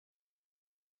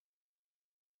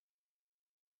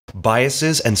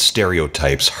Biases and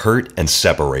stereotypes hurt and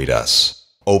separate us.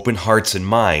 Open hearts and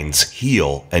minds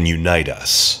heal and unite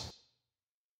us.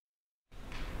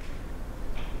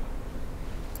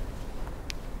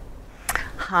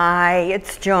 Hi,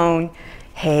 it's Joan.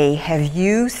 Hey, have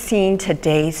you seen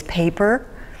today's paper?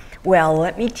 Well,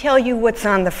 let me tell you what's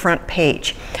on the front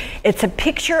page. It's a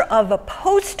picture of a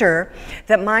poster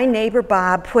that my neighbor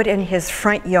Bob put in his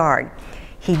front yard.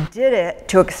 He did it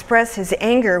to express his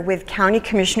anger with County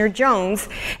Commissioner Jones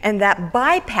and that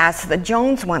bypass that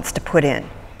Jones wants to put in.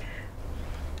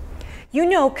 You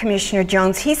know Commissioner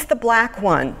Jones, he's the black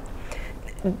one,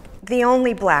 the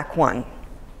only black one.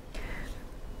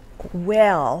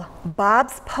 Well,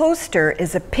 Bob's poster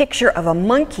is a picture of a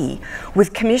monkey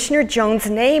with Commissioner Jones'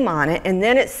 name on it, and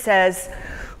then it says,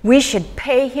 "We should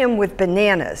pay him with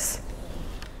bananas."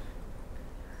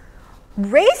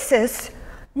 Racist?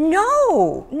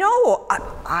 No,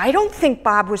 I don't think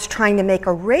Bob was trying to make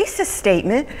a racist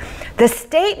statement. The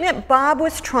statement Bob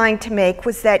was trying to make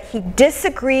was that he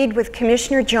disagreed with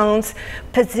Commissioner Jones'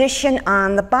 position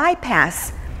on the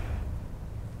bypass,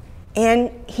 and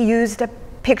he used a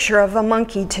picture of a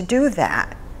monkey to do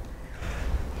that.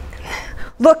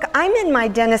 Look, I'm in my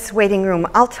dentist's waiting room.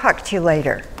 I'll talk to you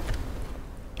later.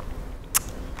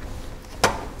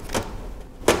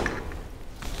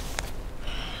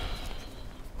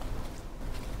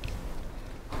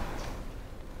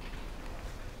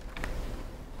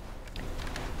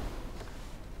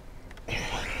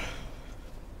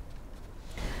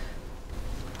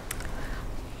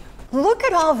 Look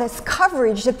at all this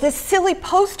coverage that this silly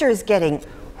poster is getting.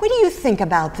 What do you think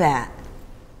about that?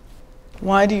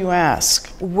 Why do you ask?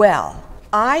 Well,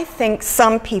 I think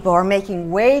some people are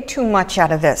making way too much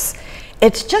out of this.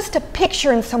 It's just a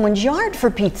picture in someone's yard,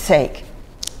 for Pete's sake.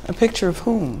 A picture of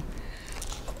whom?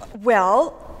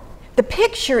 Well, the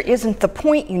picture isn't the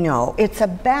point, you know. It's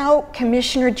about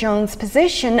Commissioner Jones'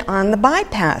 position on the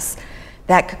bypass.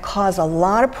 That could cause a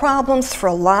lot of problems for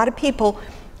a lot of people,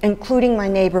 including my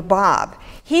neighbor Bob.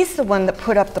 He's the one that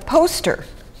put up the poster.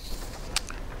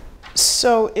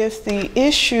 So if the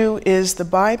issue is the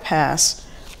bypass,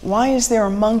 why is there a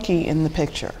monkey in the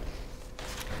picture?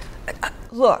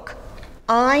 Look,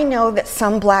 I know that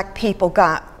some black people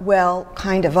got, well,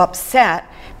 kind of upset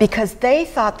because they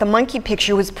thought the monkey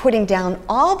picture was putting down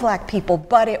all black people,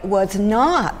 but it was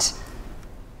not.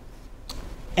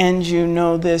 And you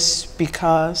know this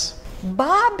because?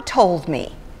 Bob told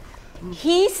me.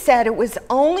 He said it was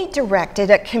only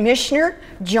directed at Commissioner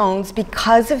Jones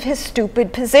because of his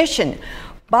stupid position.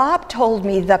 Bob told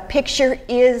me the picture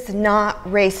is not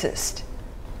racist.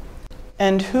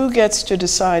 And who gets to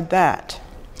decide that?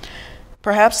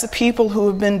 Perhaps the people who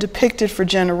have been depicted for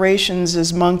generations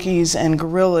as monkeys and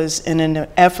gorillas in an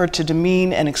effort to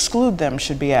demean and exclude them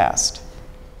should be asked.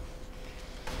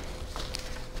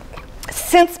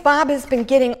 Since Bob has been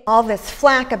getting all this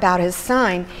flack about his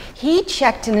sign, he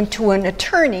checked into an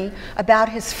attorney about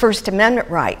his First Amendment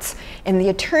rights. And the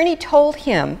attorney told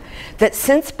him that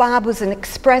since Bob was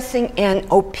expressing an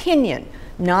opinion,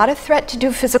 not a threat to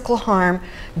do physical harm,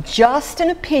 just an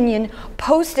opinion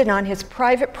posted on his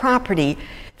private property,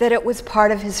 that it was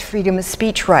part of his freedom of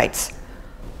speech rights.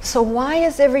 So why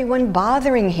is everyone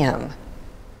bothering him?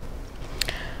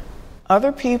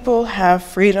 Other people have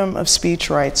freedom of speech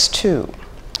rights too.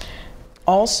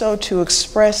 Also to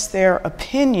express their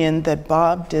opinion that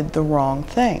Bob did the wrong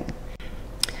thing.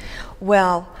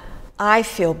 Well, I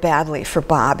feel badly for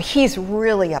Bob. He's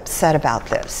really upset about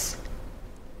this.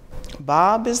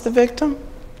 Bob is the victim?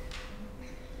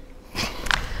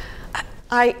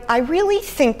 I really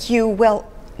think you, well,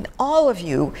 all of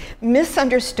you,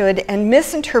 misunderstood and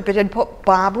misinterpreted what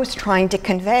Bob was trying to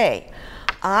convey.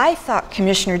 I thought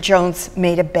Commissioner Jones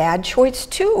made a bad choice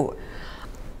too.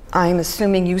 I'm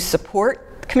assuming you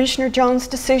support Commissioner Jones'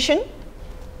 decision?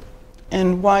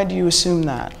 And why do you assume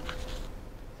that?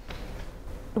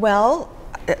 Well,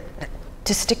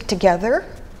 to stick together.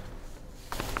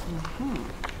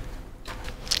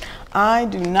 I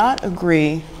do not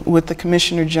agree with the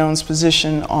Commissioner Jones'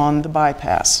 position on the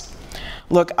bypass.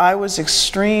 Look, I was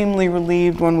extremely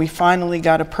relieved when we finally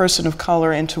got a person of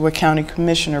color into a county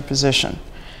commissioner position.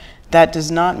 That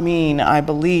does not mean I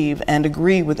believe and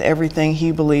agree with everything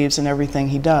he believes and everything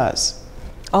he does.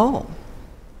 Oh.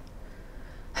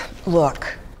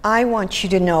 Look, I want you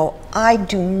to know I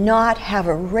do not have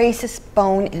a racist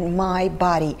bone in my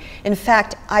body. In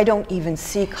fact, I don't even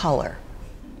see color.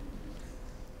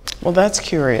 Well, that's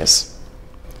curious.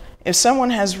 If someone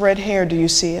has red hair, do you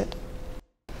see it?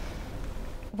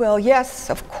 Well, yes,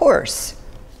 of course.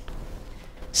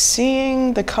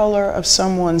 Seeing the color of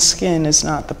someone's skin is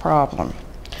not the problem.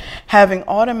 Having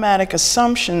automatic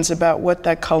assumptions about what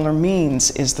that color means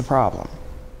is the problem.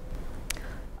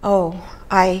 Oh,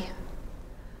 I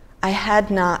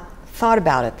had not thought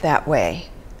about it that way.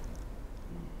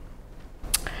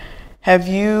 Have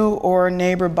you or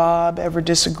neighbor Bob ever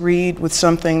disagreed with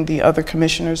something the other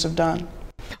commissioners have done?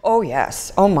 Oh,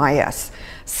 yes. Oh, my, yes.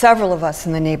 Several of us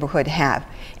in the neighborhood have,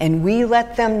 and we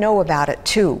let them know about it,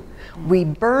 too. We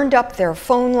burned up their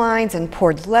phone lines and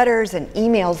poured letters and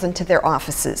emails into their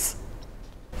offices.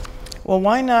 Well,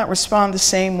 why not respond the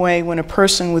same way when a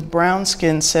person with brown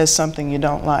skin says something you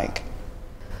don't like?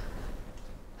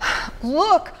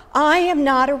 Look, I am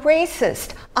not a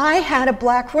racist. I had a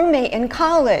black roommate in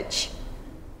college.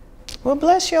 Well,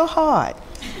 bless your heart.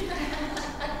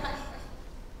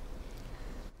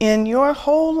 In your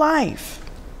whole life,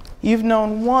 you've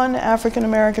known one African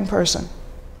American person.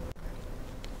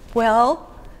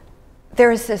 Well,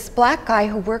 there's this black guy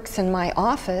who works in my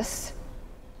office.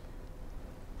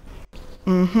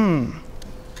 Do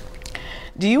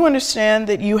you understand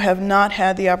that you have not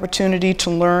had the opportunity to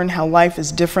learn how life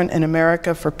is different in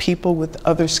America for people with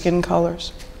other skin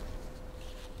colors?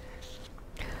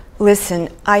 Listen,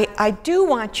 I do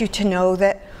want you to know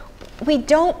that we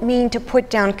don't mean to put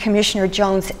down Commissioner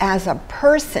Jones as a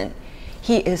person.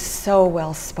 He is so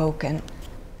well-spoken.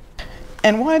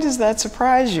 And why does that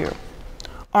surprise you?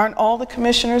 Aren't all the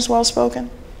commissioners well-spoken?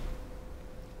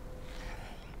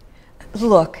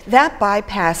 Look, that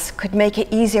bypass could make it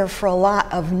easier for a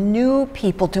lot of new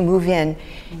people to move in,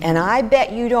 and I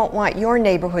bet you don't want your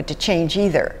neighborhood to change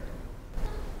either.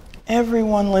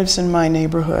 Everyone lives in my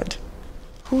neighborhood.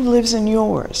 Who lives in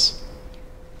yours?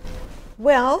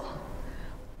 Well,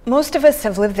 most of us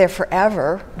have lived there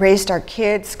forever, raised our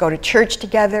kids, go to church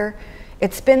together.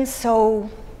 It's been so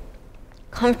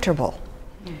comfortable.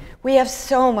 We have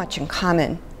so much in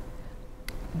common.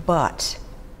 But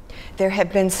there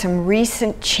have been some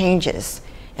recent changes,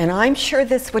 and I'm sure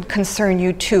this would concern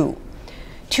you too.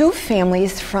 Two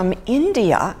families from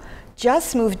India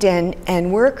just moved in,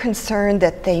 and we're concerned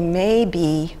that they may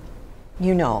be,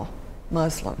 you know,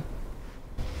 Muslim.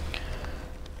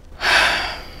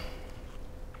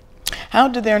 How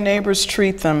do their neighbors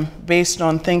treat them based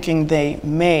on thinking they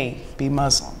may be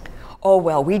Muslim? Oh,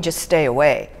 well, we just stay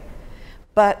away.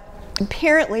 But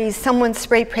apparently someone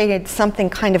spray painted something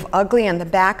kind of ugly on the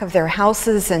back of their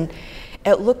houses, and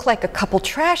it looked like a couple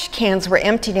trash cans were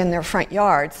emptied in their front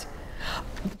yards.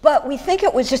 But we think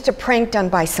it was just a prank done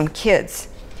by some kids.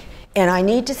 And I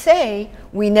need to say,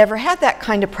 we never had that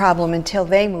kind of problem until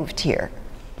they moved here.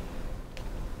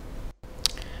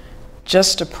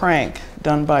 Just a prank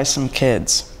done by some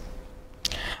kids.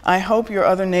 I hope your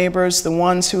other neighbors, the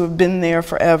ones who have been there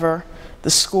forever, the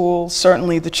school,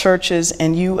 certainly the churches,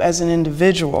 and you as an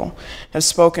individual, have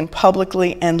spoken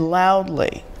publicly and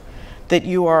loudly that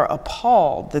you are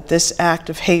appalled that this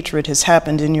act of hatred has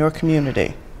happened in your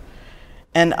community.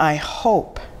 And I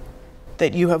hope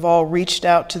that you have all reached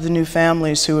out to the new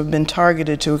families who have been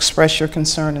targeted to express your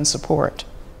concern and support.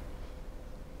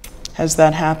 Has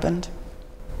that happened?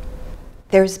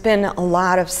 There's been a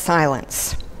lot of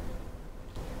silence.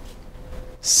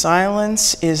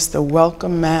 Silence is the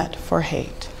welcome mat for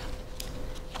hate.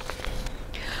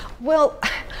 Well,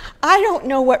 I don't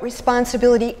know what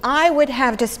responsibility I would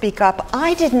have to speak up.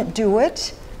 I didn't do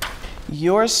it.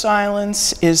 Your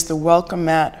silence is the welcome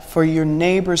mat for your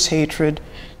neighbor's hatred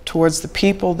towards the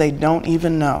people they don't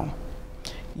even know.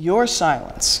 Your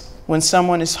silence, when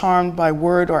someone is harmed by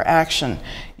word or action,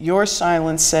 your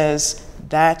silence says,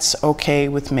 "That's okay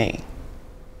with me."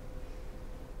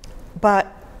 But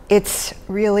it's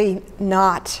really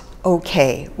not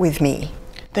okay with me.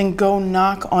 Then go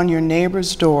knock on your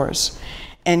neighbor's doors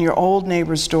and your old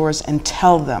neighbor's doors and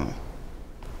tell them.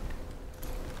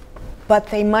 But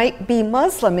they might be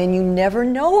Muslim and you never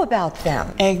know about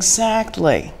them.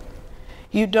 Exactly.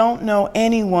 You don't know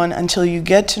anyone until you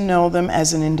get to know them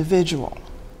as an individual.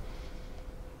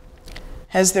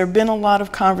 Has there been a lot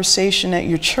of conversation at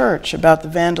your church about the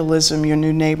vandalism your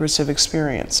new neighbors have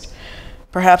experienced?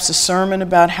 Perhaps a sermon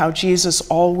about how Jesus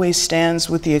always stands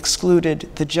with the excluded,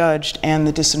 the judged, and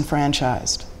the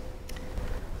disenfranchised?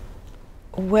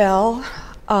 Well,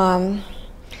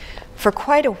 for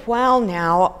quite a while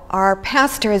now, our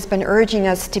pastor has been urging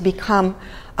us to become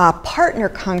a partner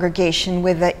congregation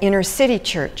with the inner city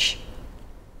church.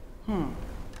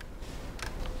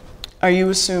 Are you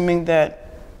assuming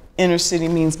that inner city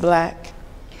means black?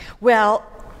 Well,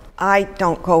 I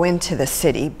don't go into the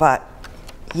city, but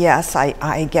yes,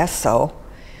 I guess so.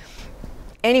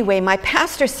 Anyway, my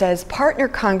pastor says partner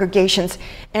congregations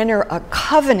enter a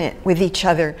covenant with each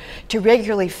other to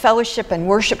regularly fellowship and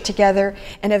worship together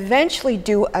and eventually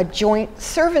do a joint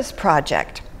service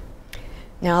project.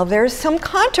 Now, there's some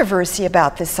controversy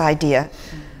about this idea.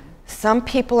 Some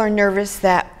people are nervous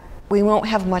that we won't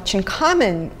have much in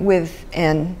common with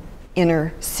an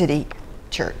inner city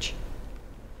church.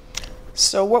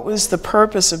 So what was the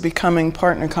purpose of becoming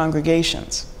partner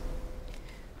congregations?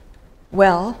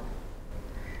 Well,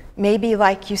 maybe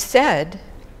like you said,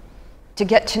 to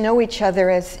get to know each other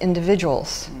as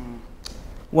individuals.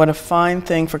 What a fine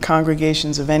thing for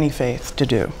congregations of any faith to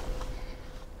do.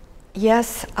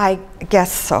 Yes, I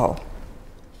guess so.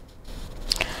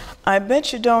 I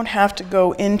bet you don't have to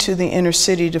go into the inner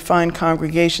city to find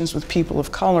congregations with people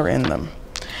of color in them.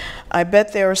 I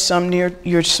bet there are some near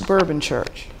your suburban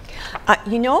church.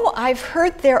 You know, I've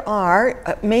heard there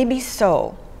are, maybe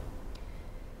so.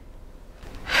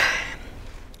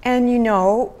 And you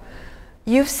know,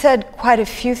 you've said quite a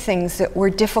few things that were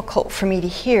difficult for me to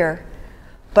hear,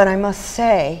 but I must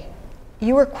say,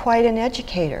 you were quite an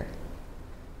educator.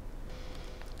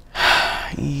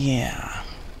 Yeah.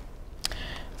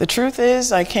 The truth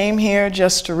is, I came here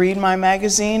just to read my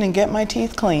magazine and get my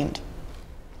teeth cleaned.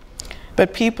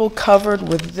 But people covered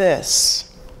with this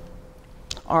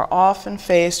are often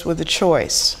faced with a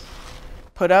choice.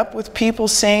 Put up with people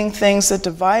saying things that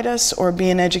divide us or be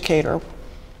an educator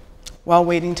while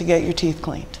waiting to get your teeth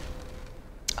cleaned.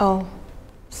 Oh,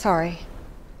 sorry.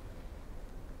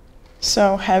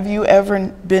 So, have you ever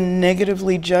been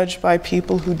negatively judged by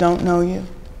people who don't know you?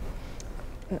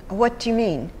 What do you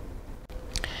mean?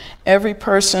 Every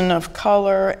person of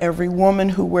color, every woman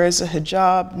who wears a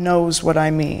hijab knows what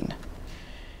I mean.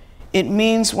 It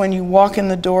means when you walk in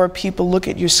the door, people look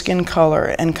at your skin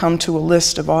color and come to a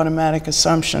list of automatic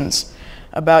assumptions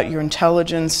about your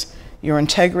intelligence, your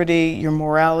integrity, your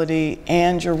morality,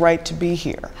 and your right to be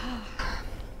here.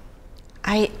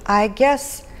 I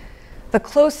guess the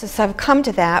closest I've come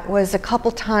to that was a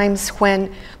couple times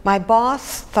when my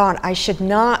boss thought I should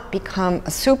not become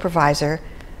a supervisor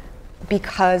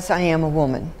because I am a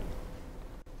woman.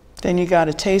 Then you got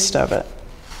a taste of it.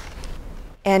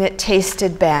 And it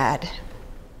tasted bad.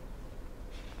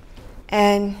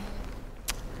 And,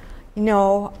 you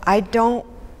know, I do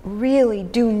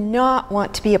not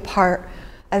want to be a part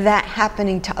of that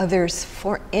happening to others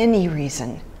for any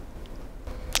reason.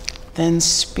 Then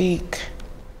speak.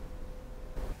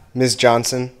 Ms.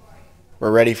 Johnson,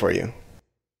 we're ready for you.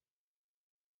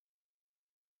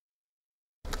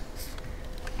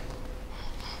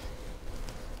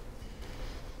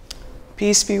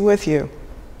 Peace be with you.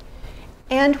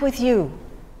 And with you.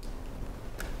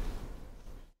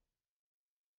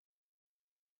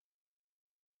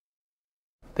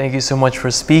 Thank you so much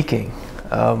for speaking.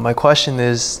 My question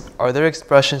is, are there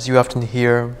expressions you often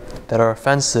hear that are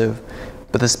offensive,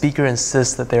 but the speaker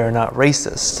insists that they are not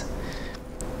racist?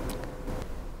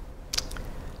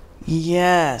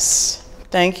 Yes,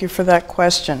 thank you for that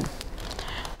question.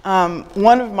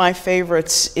 One of my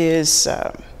favorites is,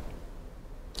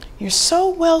 you're so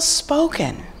well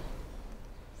spoken.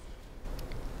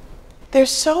 They're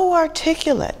so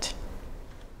articulate.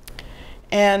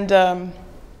 And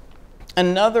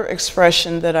another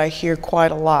expression that I hear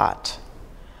quite a lot,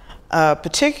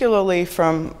 particularly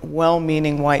from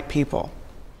well-meaning white people,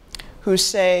 who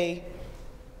say,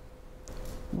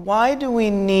 why do we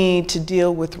need to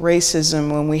deal with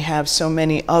racism when we have so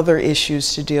many other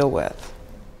issues to deal with?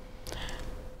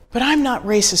 But I'm not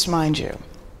racist, mind you.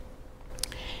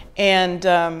 And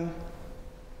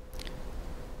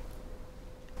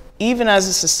even as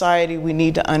a society, we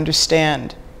need to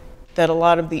understand that a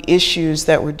lot of the issues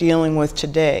that we're dealing with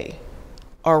today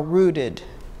are rooted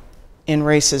in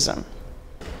racism.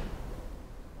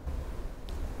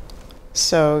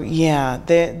 So yeah,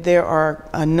 there are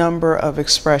a number of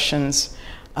expressions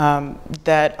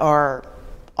that are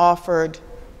offered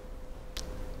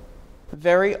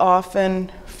very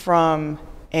often from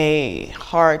a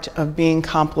heart of being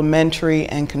complimentary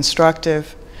and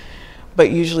constructive, but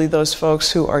usually those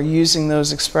folks who are using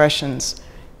those expressions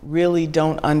really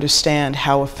don't understand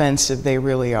how offensive they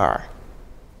really are.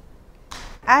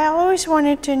 I always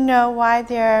wanted to know why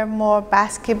there are more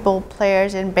basketball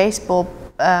players and baseball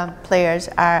players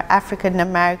are African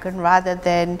American rather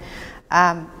than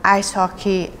ice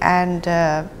hockey and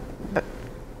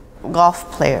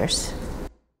golf players.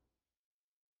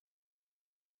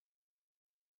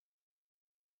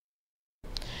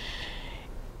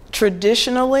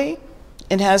 Traditionally,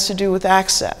 it has to do with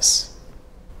access.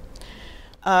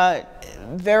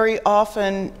 Very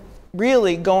often,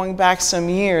 really going back some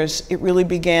years, it really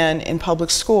began in public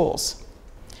schools,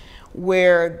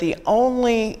 where the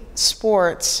only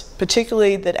sports,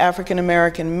 particularly that African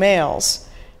American males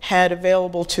had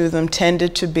available to them,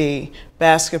 tended to be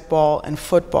basketball and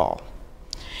football.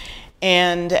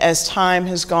 And as time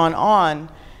has gone on,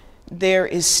 there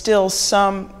is still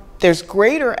there's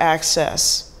greater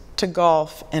access to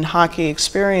golf and hockey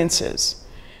experiences,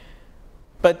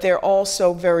 but they're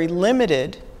also very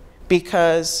limited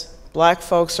because black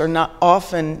folks are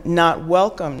often not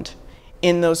welcomed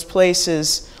in those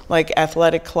places like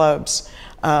athletic clubs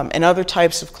and other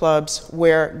types of clubs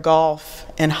where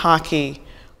golf and hockey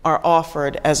are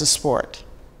offered as a sport.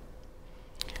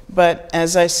 But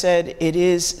as I said, it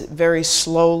is very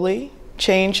slowly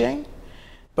changing,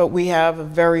 but we have a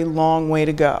very long way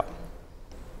to go.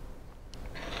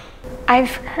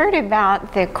 I've heard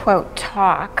about the, quote,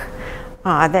 talk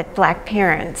that black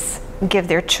parents give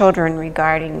their children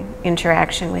regarding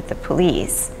interaction with the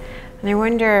police. And I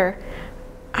wonder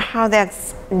how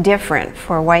that's different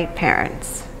for white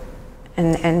parents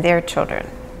and their children.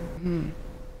 Mm-hmm.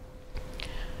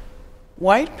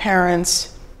 White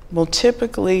parents will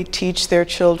typically teach their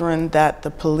children that the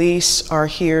police are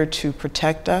here to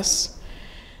protect us,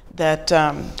 that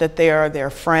they are their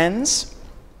friends,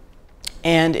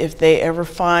 and if they ever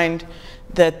find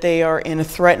that they are in a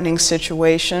threatening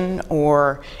situation,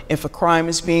 or if a crime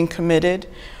is being committed,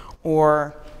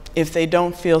 or if they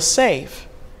don't feel safe,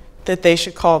 that they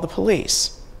should call the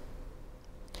police.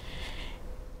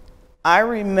 I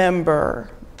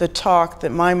remember the talk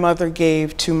that my mother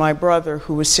gave to my brother,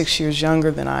 who was 6 years younger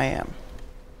than I am.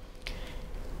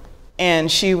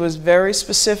 And she was very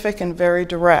specific and very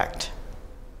direct.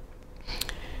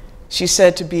 She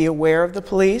said to be aware of the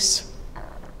police,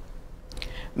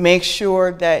 make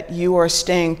sure that you are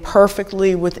staying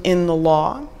perfectly within the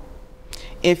law.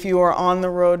 If you are on the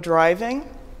road driving,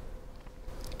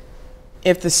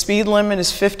 if the speed limit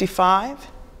is 55,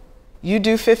 you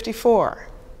do 54.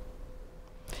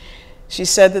 She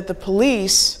said that the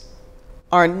police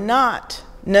are not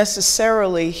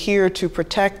necessarily here to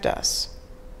protect us,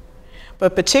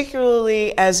 but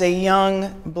particularly as a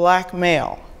young black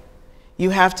male, you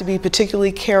have to be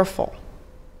particularly careful.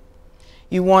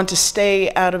 You want to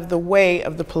stay out of the way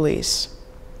of the police,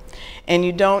 and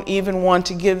you don't even want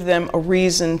to give them a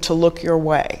reason to look your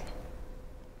way.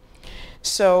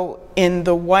 So in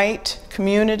the white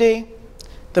community,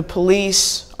 the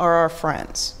police are our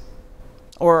friends,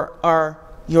 or are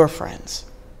your friends.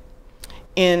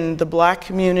 In the black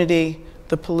community,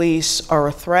 the police are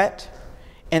a threat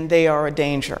and they are a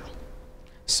danger.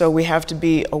 So we have to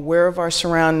be aware of our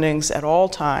surroundings at all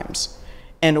times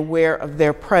and aware of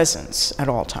their presence at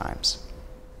all times.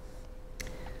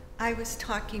 I was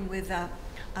talking with a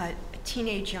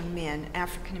teenage young man,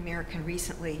 African American,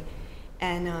 recently,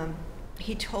 and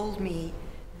he told me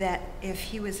that if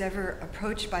he was ever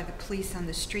approached by the police on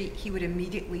the street, he would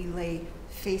immediately lay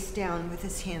face down with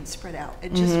his hands spread out.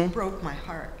 It just broke my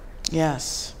heart.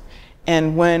 Yes.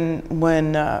 And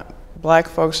when black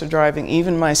folks are driving,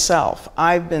 even myself,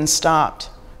 I've been stopped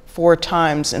 4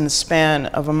 times in the span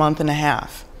of a month and a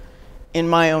half in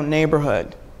my own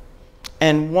neighborhood.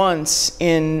 And once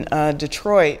in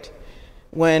Detroit,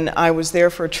 when I was there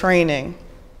for training,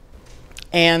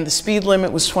 and the speed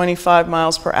limit was 25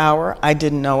 miles per hour, I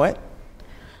didn't know it.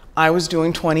 I was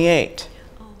doing 28.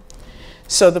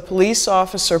 So the police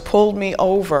officer pulled me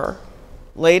over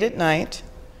late at night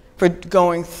for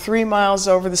going 3 miles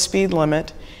over the speed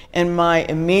limit, and my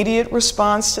immediate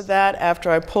response to that after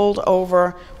I pulled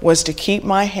over was to keep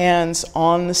my hands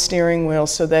on the steering wheel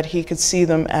so that he could see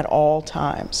them at all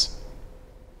times.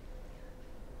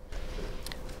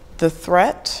 The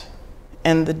threat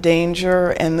and the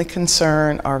danger and the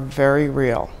concern are very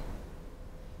real.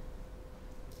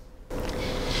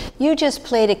 You just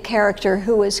played a character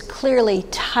who was clearly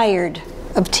tired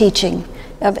of teaching,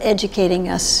 of educating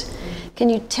us. Can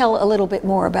you tell a little bit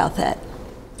more about that?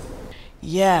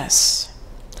 Yes,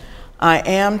 I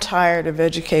am tired of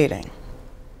educating,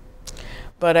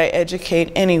 but I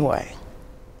educate anyway.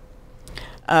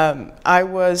 I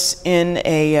was in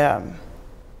a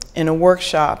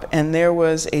workshop, and there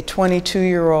was a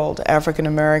 22-year-old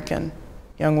African-American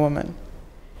young woman.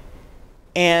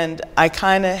 And I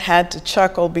kind of had to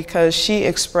chuckle because she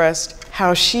expressed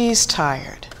how she's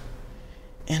tired.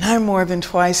 And I'm more than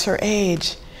twice her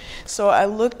age. So I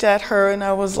looked at her and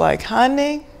I was like,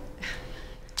 honey,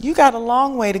 you got a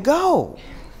long way to go.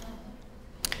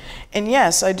 And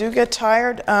yes, I do get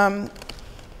tired,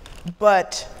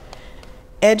 but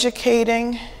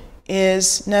educating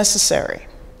is necessary.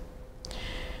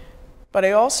 But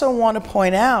I also want to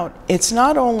point out, it's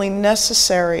not only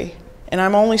necessary, and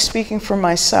I'm only speaking for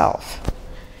myself,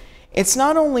 It's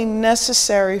not only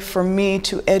necessary for me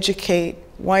to educate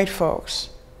white folks,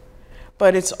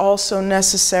 but it's also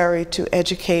necessary to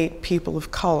educate people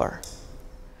of color.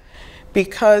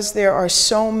 Because there are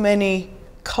so many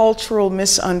cultural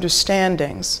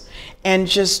misunderstandings and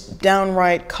just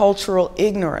downright cultural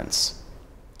ignorance,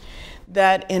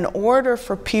 that in order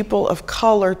for people of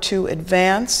color to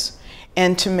advance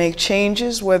and to make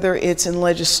changes, whether it's in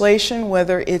legislation,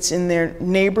 whether it's in their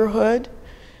neighborhood,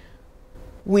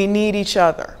 we need each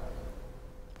other.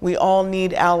 We all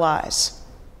need allies.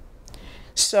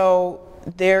 So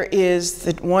there is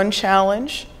the one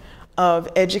challenge of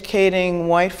educating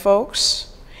white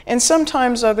folks and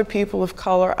sometimes other people of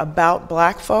color about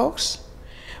black folks,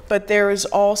 but there is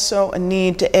also a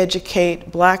need to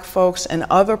educate black folks and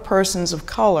other persons of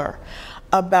color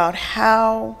about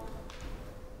how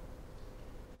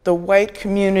the white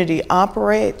community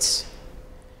operates,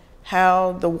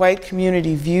 how the white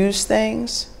community views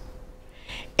things,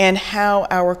 and how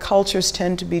our cultures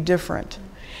tend to be different.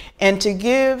 And to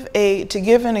give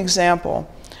an example,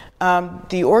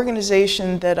 the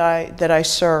organization that I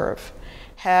serve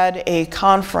had a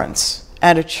conference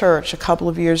at a church a couple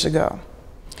of years ago.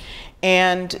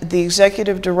 And the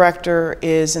executive director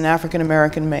is an African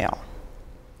American male.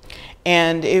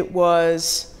 And it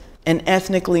was an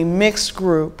ethnically mixed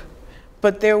group,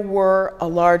 but there were a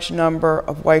large number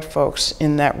of white folks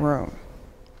in that room.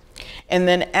 And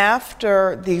then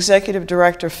after the executive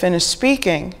director finished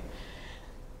speaking,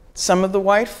 some of the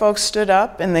white folks stood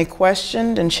up and they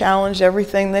questioned and challenged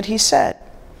everything that he said.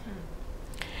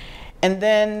 And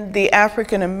then the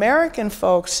African American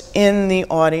folks in the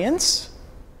audience,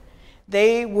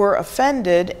 they were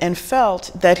offended and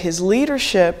felt that his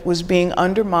leadership was being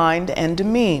undermined and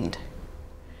demeaned.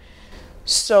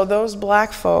 So those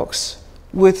black folks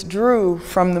withdrew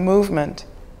from the movement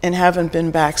and haven't been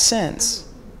back since.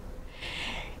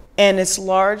 And it's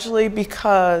largely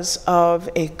because of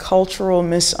a cultural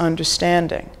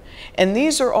misunderstanding. And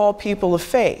these are all people of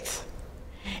faith.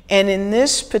 And in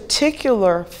this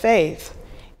particular faith,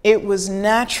 it was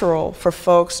natural for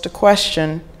folks to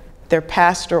question their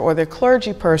pastor or their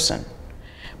clergy person.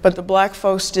 But the black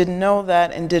folks didn't know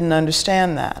that and didn't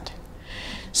understand that.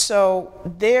 So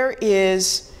there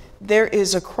is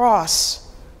a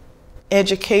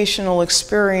cross-educational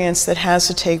experience that has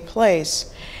to take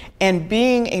place. And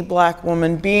being a black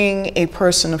woman, being a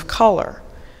person of color,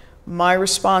 my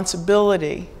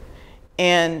responsibility,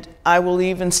 and I will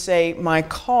even say my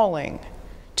calling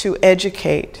to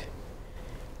educate,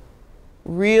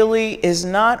 really is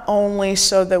not only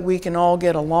so that we can all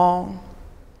get along,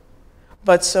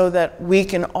 but so that we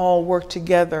can all work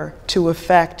together to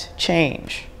effect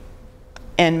change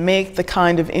and make the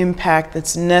kind of impact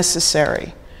that's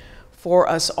necessary for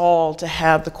us all to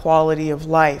have the quality of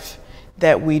life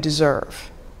that we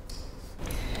deserve.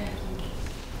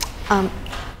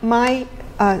 My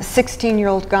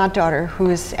 16-year-old goddaughter,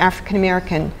 who is African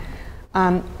American,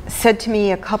 said to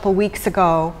me a couple weeks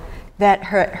ago that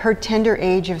her tender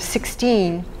age of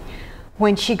 16,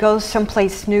 when she goes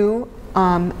someplace new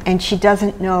and she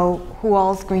doesn't know who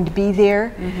all's going to be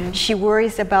there, she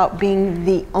worries about being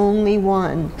the only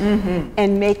one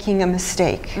and making a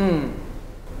mistake.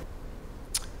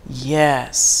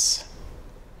 Yes.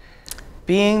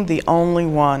 Being the only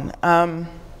one.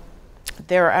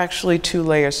 There are actually two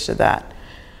layers to that.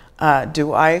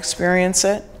 Do I experience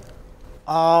it?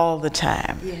 All the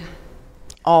time. Yeah.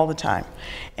 All the time.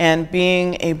 And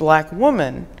being a black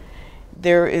woman,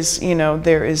 there is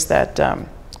that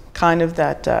kind of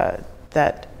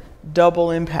that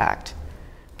double impact,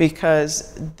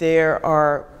 because there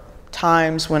are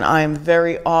times when I am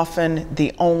very often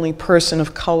the only person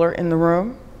of color in the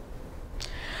room.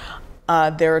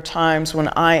 There are times when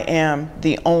I am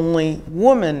the only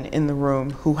woman in the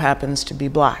room who happens to be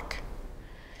black.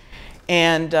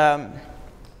 And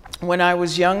when I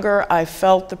was younger, I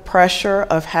felt the pressure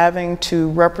of having to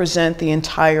represent the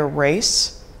entire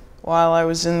race while I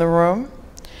was in the room.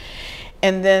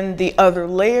 And then the other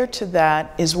layer to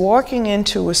that is walking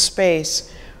into a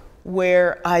space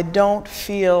where I don't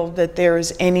feel that there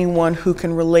is anyone who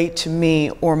can relate to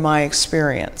me or my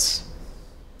experience.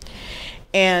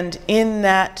 And in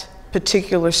that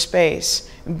particular space,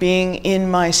 being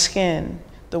in my skin,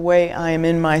 the way I am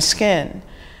in my skin,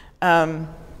 I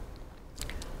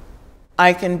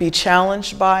can be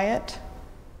challenged by it,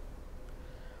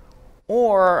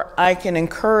 or I can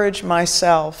encourage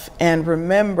myself and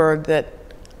remember that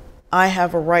I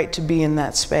have a right to be in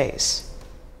that space.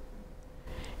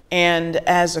 And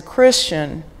as a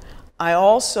Christian, I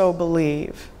also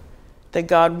believe that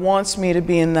God wants me to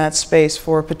be in that space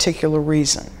for a particular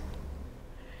reason.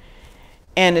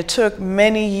 And it took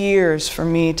many years for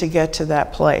me to get to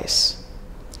that place.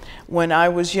 When I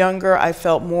was younger, I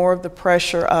felt more of the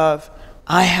pressure of,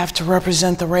 I have to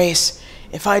represent the race.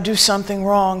 If I do something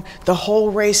wrong, the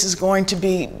whole race is going to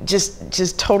be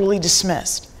just totally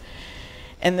dismissed.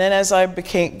 And then as I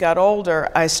got older,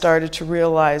 I started to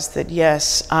realize that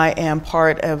yes, I am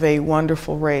part of a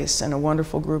wonderful race and a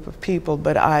wonderful group of people,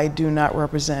 but I do not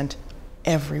represent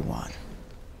everyone.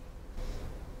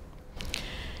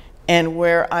 And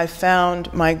where I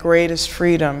found my greatest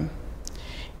freedom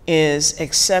is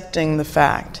accepting the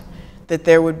fact that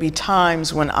there would be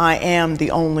times when I am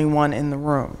the only one in the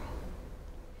room.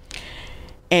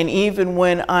 And even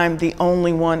when I'm the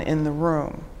only one in the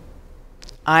room,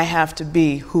 I have to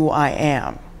be who I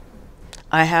am.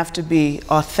 I have to be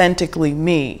authentically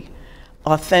me,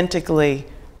 authentically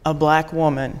a black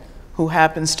woman who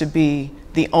happens to be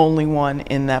the only one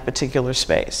in that particular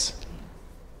space.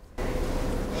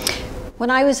 When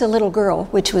I was a little girl,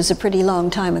 which was a pretty long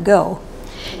time ago,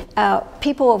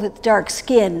 people with dark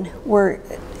skin were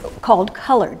called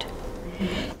colored.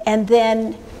 And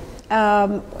then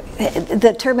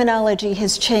the terminology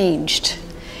has changed.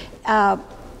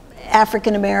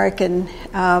 African American,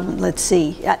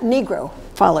 Negro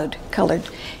followed colored.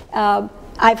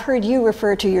 I've heard you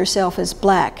refer to yourself as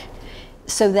black,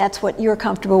 so that's what you're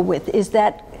comfortable with. Is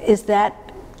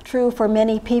that true for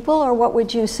many people, or what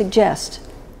would you suggest?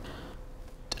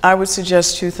 I would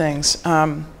suggest two things.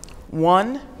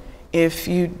 One, if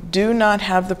you do not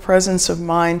have the presence of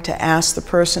mind to ask the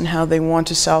person how they want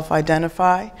to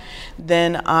self-identify,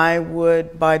 then I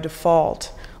would, by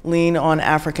default, lean on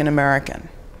African American.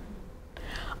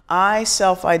 I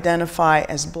self-identify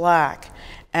as black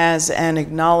as an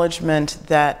acknowledgement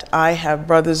that I have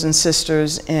brothers and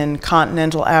sisters in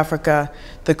continental Africa,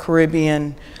 the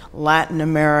Caribbean, Latin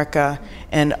America,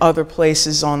 and other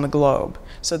places on the globe.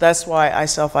 So that's why I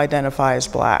self-identify as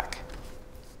black.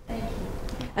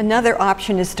 Another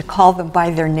option is to call them by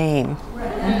their name.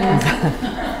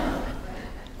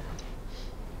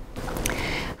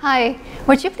 Hi,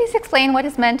 would you please explain what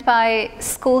is meant by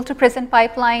school-to-prison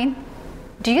pipeline?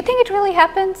 Do you think it really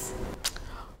happens?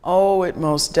 Oh, it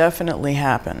most definitely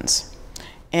happens,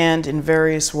 and in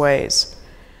various ways.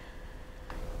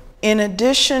 In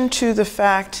addition to the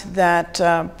fact that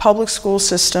public school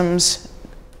systems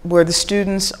where the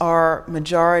students are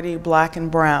majority black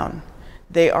and brown,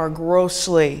 they are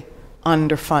grossly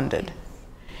underfunded.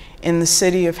 In the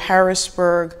city of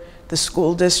Harrisburg, the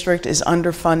school district is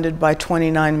underfunded by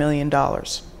 $29 million.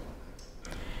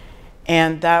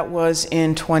 And that was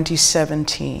in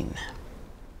 2017.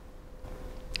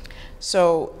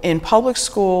 So in public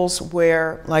schools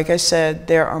where, like I said,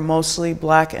 there are mostly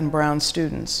black and brown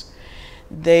students,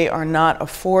 they are not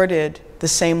afforded the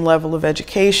same level of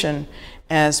education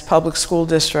as public school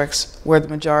districts where the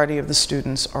majority of the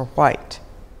students are white.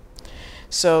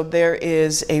 So there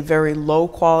is a very low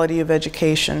quality of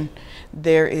education.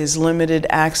 There is limited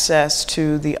access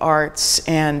to the arts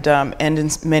and in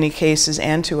many cases,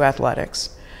 and to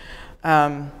athletics.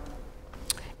 And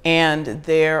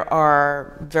there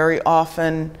are very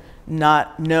often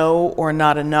not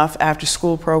enough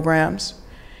after-school programs,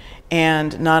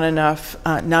 and not enough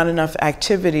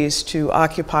activities to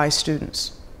occupy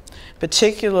students,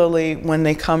 particularly when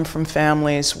they come from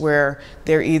families where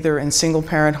they're either in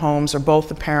single-parent homes or both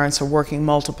the parents are working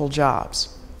multiple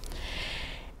jobs.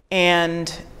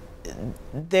 And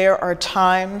there are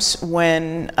times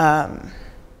when,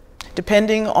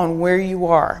 depending on where you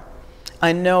are,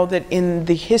 I know that in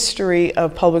the history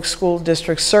of public school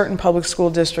districts, certain public school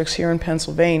districts here in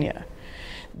Pennsylvania,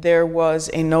 there was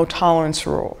a no tolerance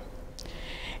rule.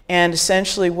 And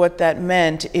essentially what that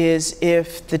meant is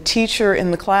if the teacher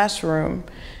in the classroom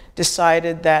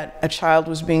decided that a child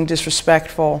was being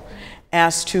disrespectful,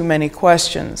 asked too many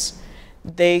questions,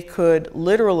 they could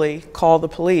literally call the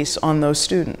police on those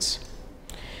students.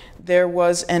 There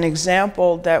was an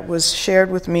example that was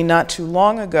shared with me not too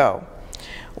long ago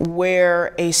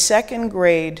where a second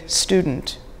grade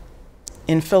student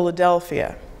in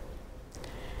Philadelphia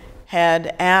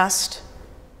had asked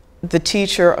the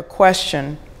teacher a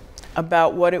question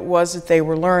about what it was that they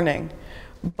were learning,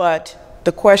 but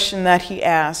the question that he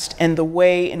asked and the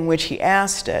way in which he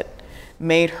asked it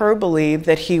made her believe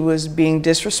that he was being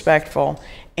disrespectful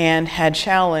and had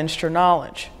challenged her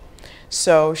knowledge.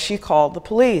 So she called the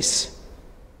police.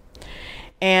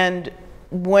 And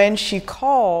when she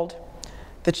called,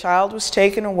 the child was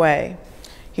taken away.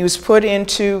 He was put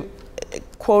into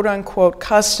quote-unquote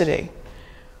custody.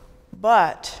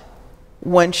 But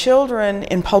when children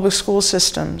in public school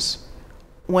systems,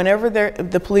 whenever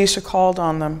the police are called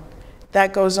on them,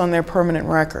 that goes on their permanent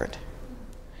record.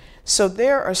 So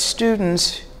there are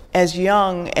students as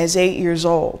young as 8 years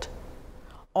old,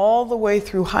 all the way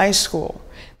through high school.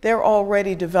 They're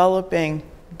already developing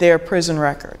their prison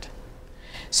record.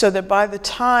 So that by the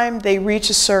time they reach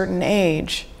a certain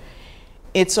age,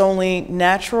 it's only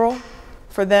natural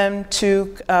for them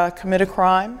to commit a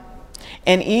crime.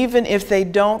 And even if they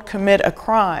don't commit a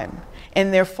crime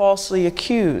and they're falsely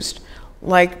accused,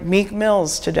 like Meek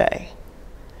Mills today,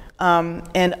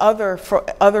 and other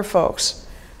folks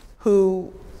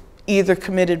who either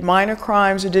committed minor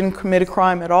crimes or didn't commit a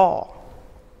crime at all,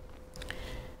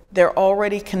 they're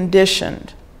already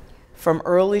conditioned from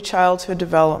early childhood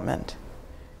development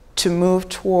to move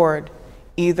toward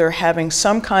either having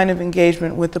some kind of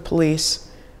engagement with the police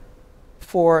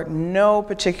for no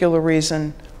particular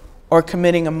reason or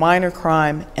committing a minor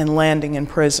crime and landing in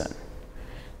prison.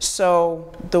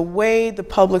 So the way the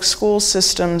public school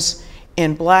systems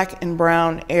in Black and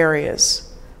brown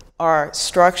areas are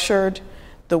structured,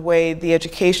 the way the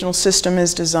educational system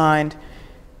is designed,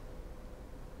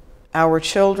 our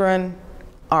children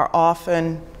are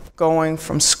often going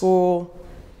from school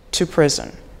to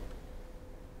prison.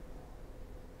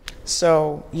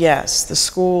 So yes, the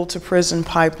school to prison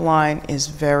pipeline is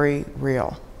very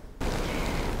real.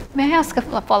 May I ask a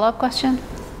follow-up question?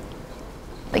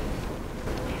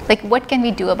 Like what can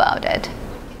we do about it?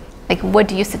 Like what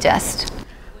do you suggest?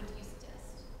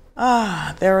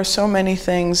 There are so many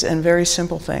things and very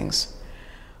simple things.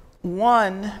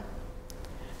 One,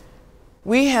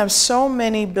 we have so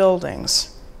many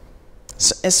buildings,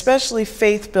 especially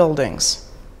faith buildings,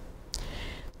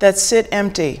 that sit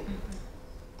empty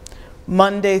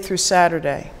Monday through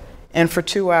Saturday, and for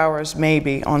 2 hours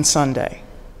maybe on Sunday.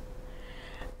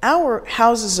 Our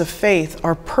houses of faith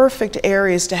are perfect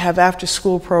areas to have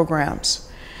after-school programs,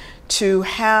 to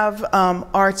have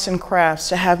arts and crafts,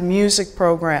 to have music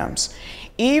programs,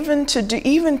 even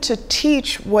to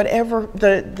teach whatever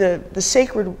the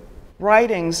sacred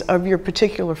writings of your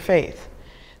particular faith.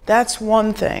 That's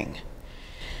one thing.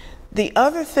 The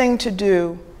other thing to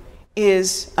do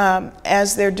is,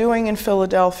 as they're doing in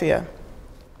Philadelphia,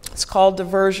 it's called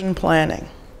diversion planning.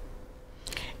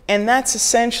 And that's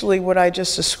essentially what I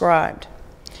just described.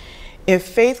 If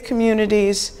faith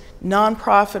communities,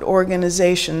 nonprofit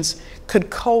organizations could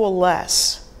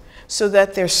coalesce so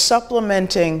that they're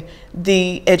supplementing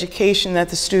the education that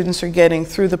the students are getting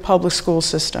through the public school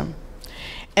system,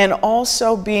 and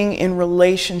also being in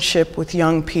relationship with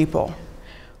young people.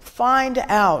 Find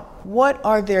out what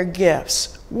are their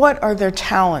gifts, what are their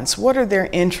talents, what are their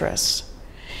interests.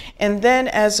 And then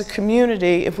as a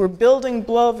community, if we're building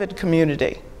beloved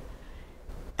community,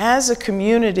 as a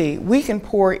community, we can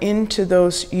pour into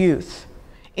those youth,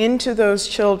 into those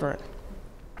children,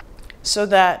 so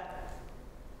that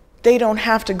they don't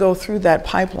have to go through that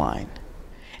pipeline.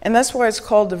 And that's why it's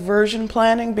called diversion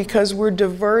planning, because we're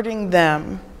diverting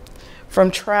them from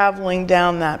traveling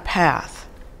down that path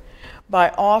by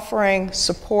offering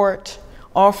support,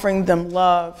 offering them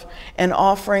love, and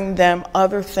offering them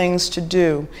other things to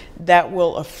do that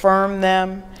will affirm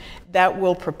them, that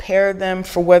will prepare them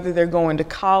for whether they're going to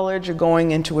college or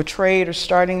going into a trade or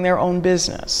starting their own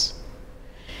business.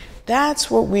 That's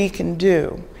what we can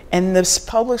do. And this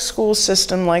public school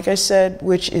system, like I said,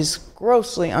 which is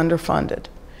grossly underfunded,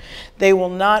 they will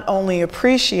not only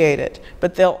appreciate it,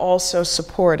 but they'll also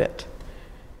support it,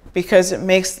 because it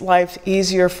makes life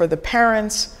easier for the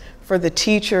parents, for the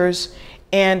teachers,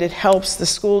 and it helps the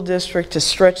school district to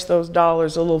stretch those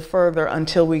dollars a little further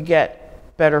until we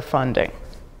get better funding.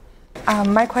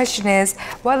 My question is,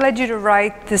 what led you to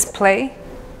write this play,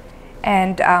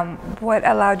 and what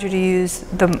allowed you to use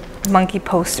the monkey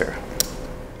poster?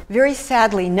 Very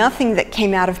sadly, nothing that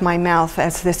came out of my mouth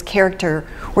as this character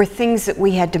were things that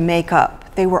we had to make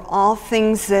up. They were all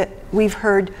things that we've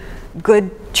heard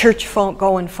good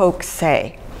church-going folks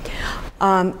say.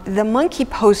 The monkey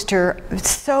poster,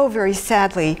 so very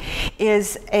sadly,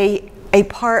 is a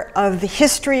part of the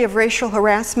history of racial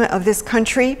harassment of this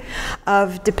country,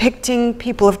 of depicting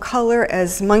people of color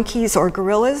as monkeys or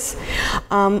gorillas.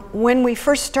 When we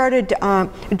first started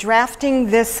drafting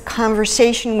this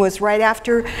conversation was right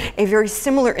after a very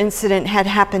similar incident had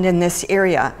happened in this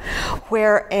area,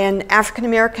 where an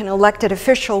African-American elected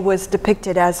official was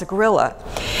depicted as a gorilla.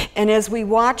 And as we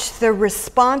watched the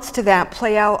response to that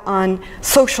play out on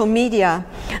social media,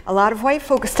 a lot of white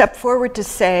folks stepped forward to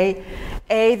say,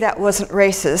 A, that wasn't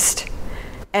racist,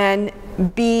 and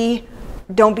B,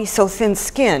 don't be so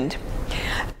thin-skinned.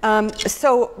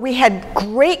 So we had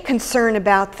great concern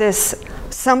about this,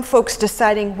 some folks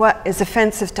deciding what is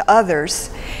offensive to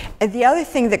others. And the other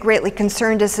thing that greatly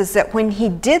concerned us is that when he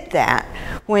did that,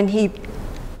 when he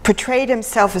portrayed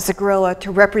himself as a gorilla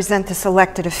to represent this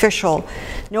elected official,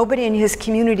 nobody in his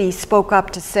community spoke up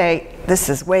to say, this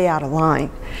is way out of line.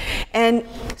 And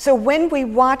so when we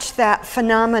watched that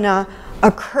phenomena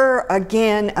occur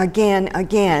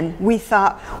again, we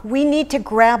thought we need to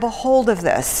grab a hold of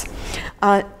this.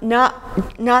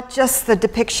 Not just the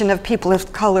depiction of people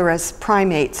of color as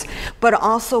primates, but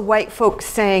also white folks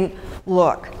saying,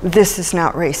 look, this is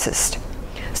not racist.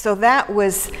 So that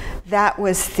was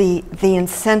the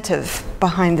incentive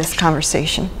behind this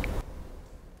conversation.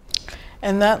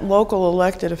 And that local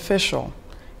elected official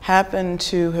happened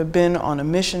to have been on a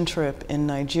mission trip in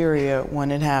Nigeria when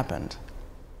it happened.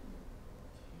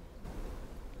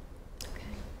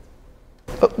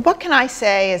 What can I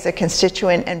say as a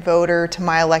constituent and voter to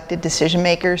my elected decision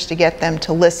makers to get them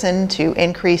to listen to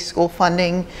increase school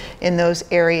funding in those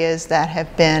areas that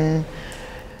have been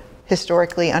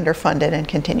historically underfunded and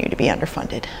continue to be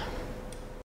underfunded?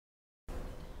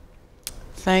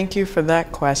 Thank you for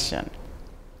that question.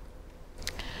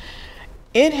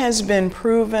 It has been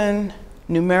proven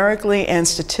numerically and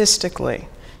statistically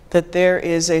that there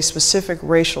is a specific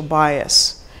racial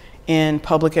bias in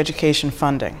public education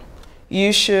funding.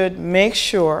 You should make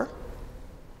sure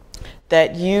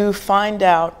that you find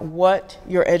out what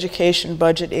your education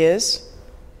budget is,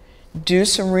 do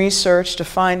some research to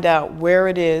find out where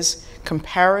it is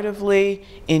comparatively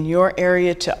in your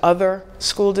area to other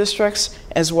school districts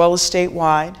as well as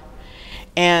statewide.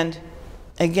 And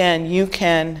again, you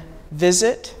can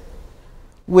visit,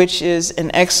 which is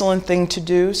an excellent thing to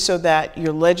do so that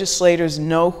your legislators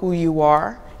know who you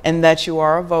are and that you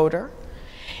are a voter.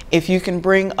 If you can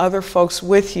bring other folks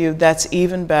with you, that's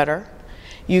even better.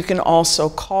 You can also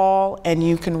call and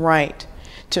you can write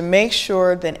to make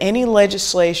sure that any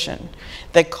legislation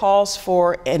that calls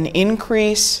for an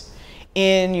increase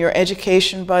in your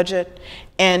education budget,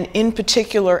 and in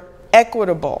particular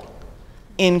equitable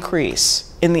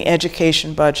increase in the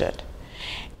education budget,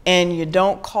 and you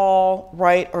don't call,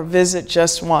 write, or visit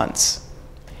just once,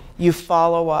 you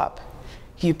follow up,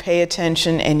 you pay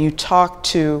attention, and you talk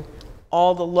to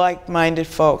all the like-minded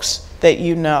folks that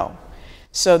you know,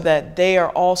 so that they are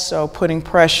also putting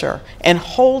pressure and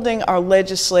holding our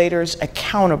legislators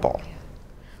accountable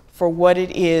for what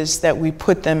it is that we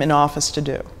put them in office to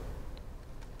do.